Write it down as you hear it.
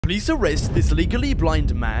Police arrest this legally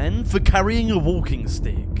blind man for carrying a walking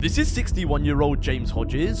stick. This is 61-year-old James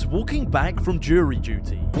Hodges walking back from jury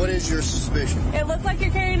duty. What is your suspicion? It looks like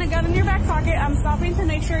you're carrying a gun in your back pocket. I'm stopping to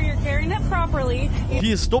make sure you're carrying it properly.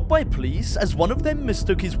 He is stopped by police as one of them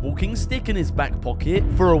mistook his walking stick in his back pocket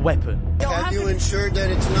for a weapon. Have you ensured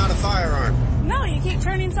that it's not a firearm? No, you keep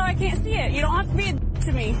turning so I can't see it. You don't have to be a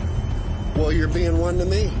to me. Well, you're being one to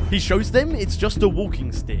me. He shows them it's just a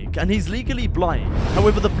walking stick and he's legally blind.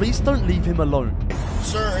 However, the police don't leave him alone.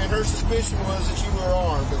 Sir, and her suspicion was that you were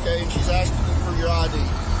armed, okay? And she's asking you for your ID.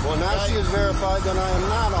 Well, now she has verified that I am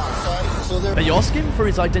not armed. So they ask him for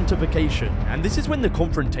his identification, and this is when the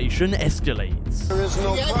confrontation escalates. There is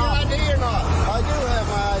no problem. You got your ID or not? I do have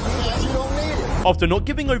my ID, but you don't need it. After not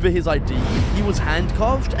giving over his ID, he was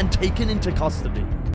handcuffed and taken into custody.